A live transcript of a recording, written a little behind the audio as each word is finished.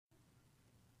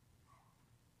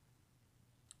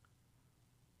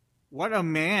What a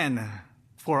man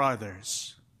for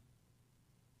others.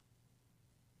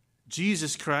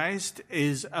 Jesus Christ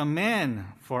is a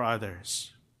man for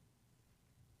others.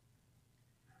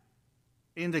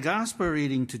 In the gospel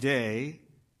reading today,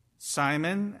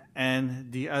 Simon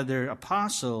and the other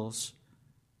apostles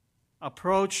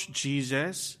approached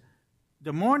Jesus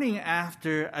the morning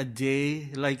after a day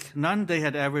like none they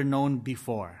had ever known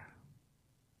before.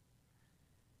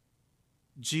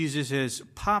 Jesus'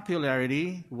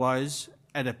 popularity was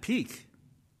at a peak.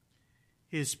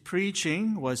 His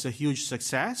preaching was a huge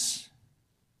success.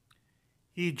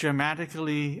 He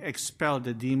dramatically expelled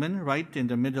the demon right in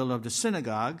the middle of the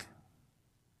synagogue.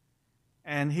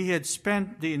 And he had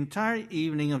spent the entire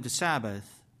evening of the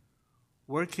Sabbath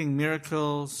working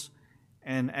miracles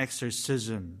and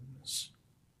exorcisms.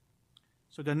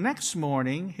 So the next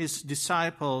morning, his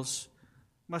disciples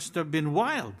must have been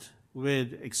wild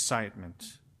with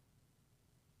excitement.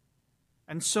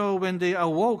 And so when they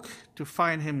awoke to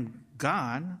find him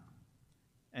gone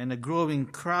and a growing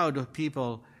crowd of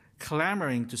people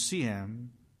clamoring to see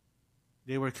him,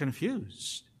 they were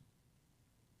confused.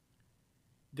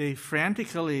 They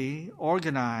frantically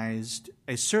organized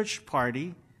a search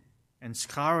party and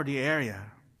scoured the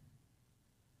area.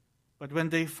 But when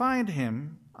they find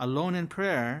him alone in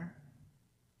prayer,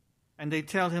 and they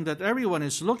tell him that everyone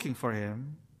is looking for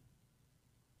him,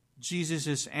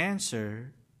 Jesus'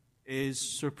 answer is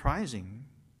surprising.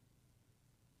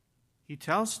 He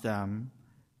tells them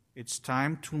it's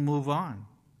time to move on,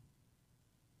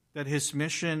 that his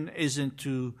mission isn't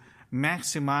to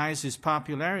maximize his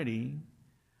popularity,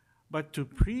 but to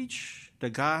preach the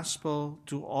gospel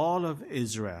to all of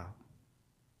Israel.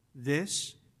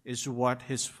 This is what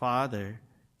his Father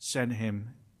sent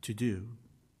him to do.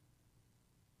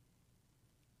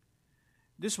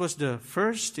 This was the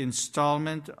first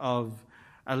installment of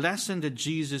a lesson that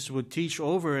Jesus would teach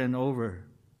over and over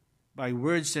by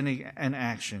words and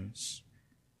actions.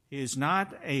 He is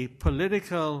not a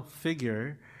political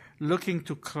figure looking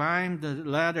to climb the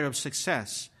ladder of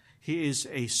success. He is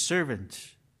a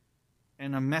servant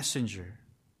and a messenger,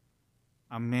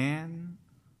 a man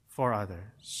for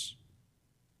others.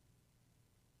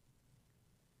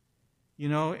 You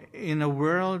know, in a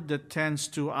world that tends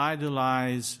to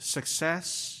idolize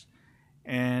success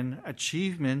and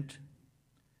achievement,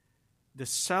 the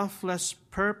selfless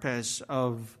purpose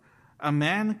of a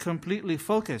man completely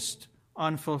focused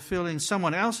on fulfilling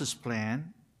someone else's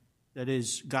plan, that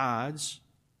is God's,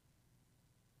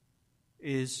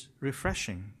 is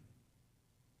refreshing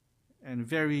and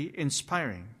very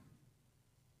inspiring.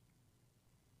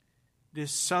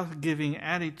 This self-giving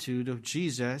attitude of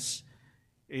Jesus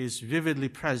is vividly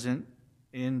present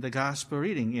in the gospel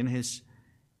reading, in his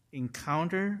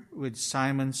encounter with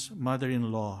Simon's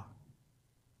mother-in-law.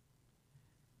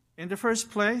 In the first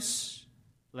place,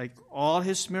 like all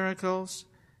his miracles,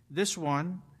 this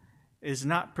one is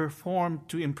not performed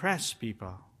to impress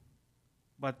people,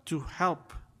 but to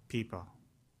help people.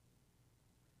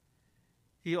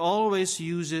 He always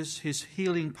uses his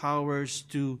healing powers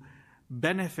to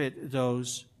benefit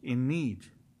those in need.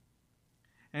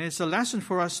 And it's a lesson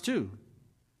for us too.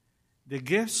 The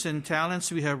gifts and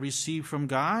talents we have received from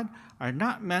God are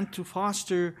not meant to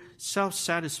foster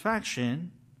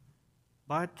self-satisfaction,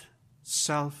 but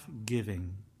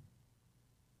self-giving.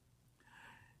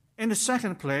 In the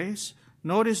second place,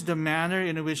 notice the manner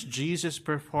in which Jesus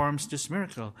performs this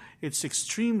miracle. It's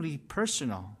extremely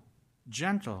personal,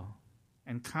 gentle,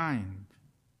 and kind.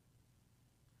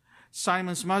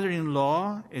 Simon's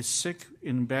mother-in-law is sick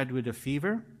in bed with a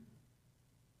fever.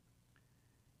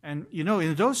 And you know,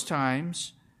 in those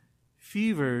times,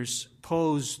 fevers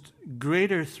posed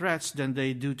greater threats than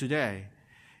they do today.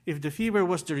 If the fever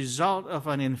was the result of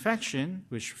an infection,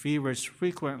 which fevers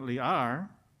frequently are,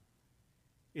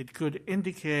 it could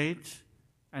indicate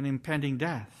an impending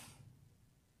death,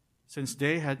 since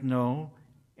they had no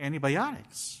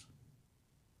antibiotics.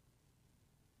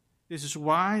 This is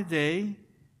why they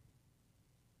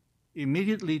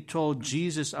immediately told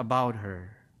Jesus about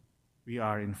her, we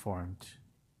are informed.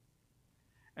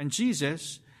 And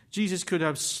Jesus could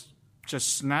have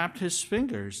just snapped his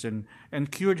fingers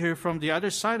and cured her from the other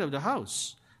side of the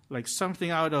house, like something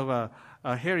out of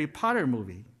a Harry Potter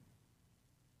movie.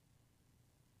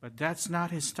 But that's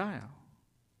not his style.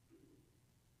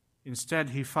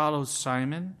 Instead, he follows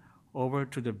Simon over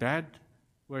to the bed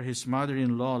where his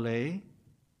mother-in-law lay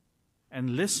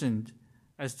and listened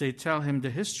as they tell him the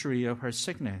history of her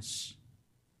sickness.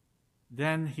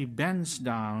 Then he bends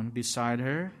down beside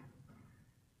her,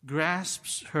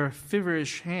 grasps her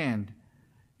feverish hand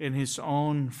in his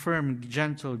own firm,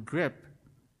 gentle grip,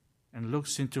 and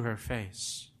looks into her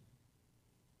face.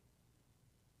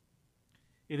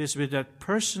 It is with that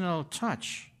personal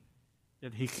touch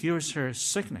that he cures her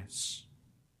sickness.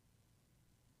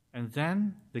 And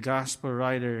then the gospel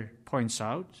writer points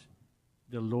out,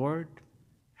 the Lord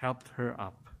helped her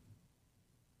up.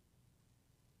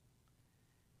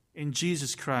 In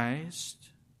Jesus Christ,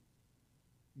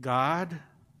 God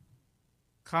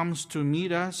comes to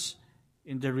meet us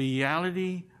in the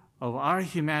reality of our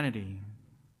humanity.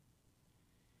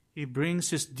 He brings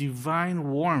his divine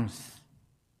warmth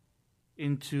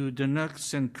into the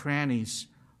nooks and crannies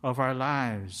of our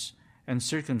lives and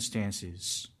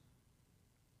circumstances.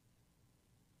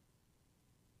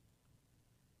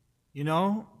 You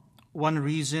know, one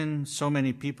reason so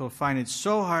many people find it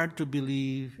so hard to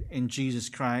believe in Jesus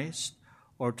Christ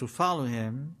or to follow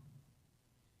him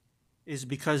is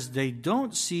because they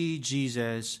don't see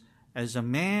Jesus as a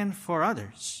man for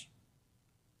others.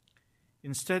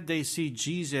 Instead, they see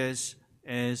Jesus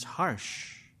as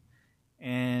harsh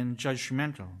and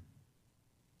judgmental.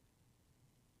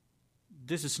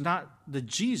 This is not the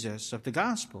Jesus of the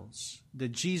Gospels, the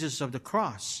Jesus of the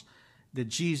cross, the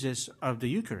Jesus of the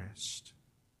Eucharist.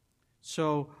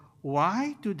 So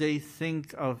why do they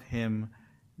think of him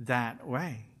that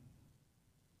way?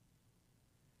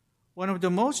 One of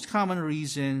the most common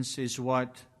reasons is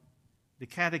what the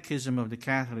Catechism of the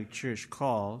Catholic Church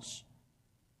calls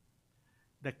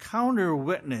the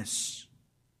counter-witness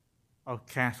of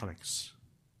Catholics.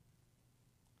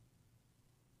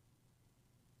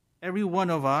 Every one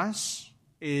of us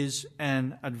is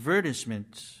an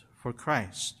advertisement for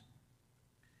Christ.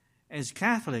 As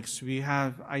Catholics, we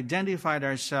have identified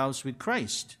ourselves with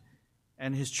Christ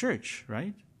and his church,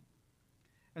 right?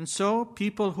 And so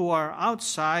people who are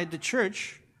outside the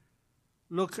church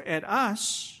look at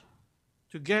us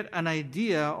to get an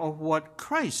idea of what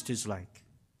Christ is like.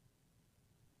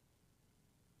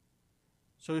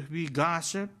 So if we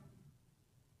gossip,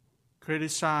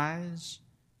 criticize,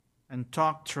 and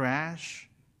talk trash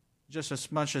just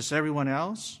as much as everyone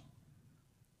else,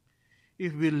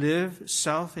 if we live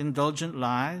self-indulgent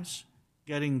lives,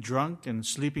 getting drunk and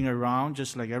sleeping around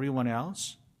just like everyone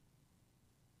else,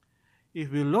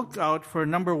 if we look out for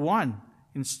number one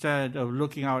instead of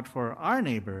looking out for our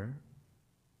neighbor,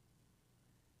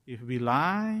 if we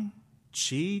lie,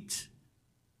 cheat,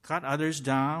 cut others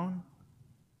down,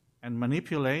 and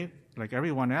manipulate like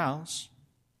everyone else,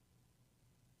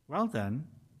 well then,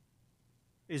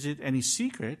 is it any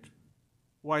secret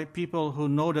why people who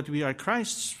know that we are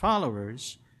Christ's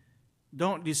followers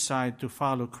don't decide to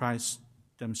follow Christ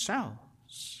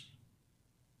themselves?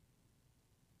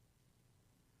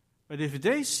 But if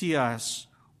they see us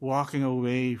walking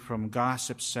away from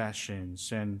gossip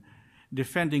sessions and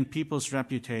defending people's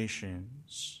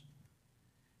reputations,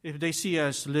 if they see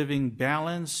us living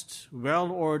balanced,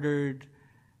 well-ordered,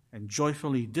 and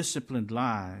joyfully disciplined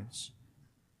lives,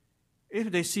 if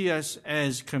they see us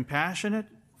as compassionate,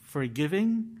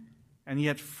 forgiving, and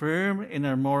yet firm in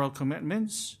our moral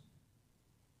commitments,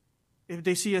 if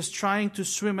they see us trying to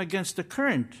swim against the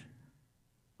current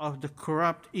of the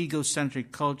corrupt,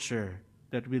 egocentric culture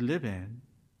that we live in,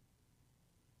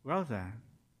 well then,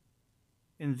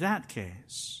 in that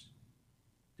case,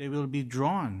 they will be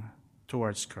drawn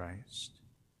towards Christ,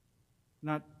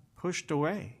 not pushed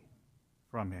away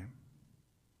from him.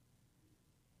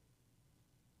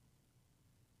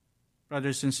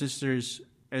 Brothers and sisters,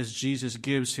 as Jesus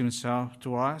gives himself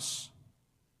to us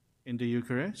in the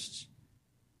Eucharist,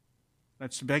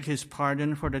 let's beg his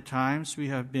pardon for the times we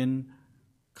have been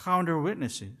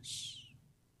counter-witnesses,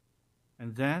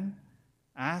 and then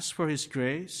ask for his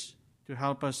grace to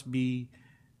help us be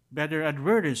better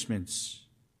advertisements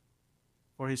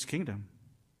for his kingdom.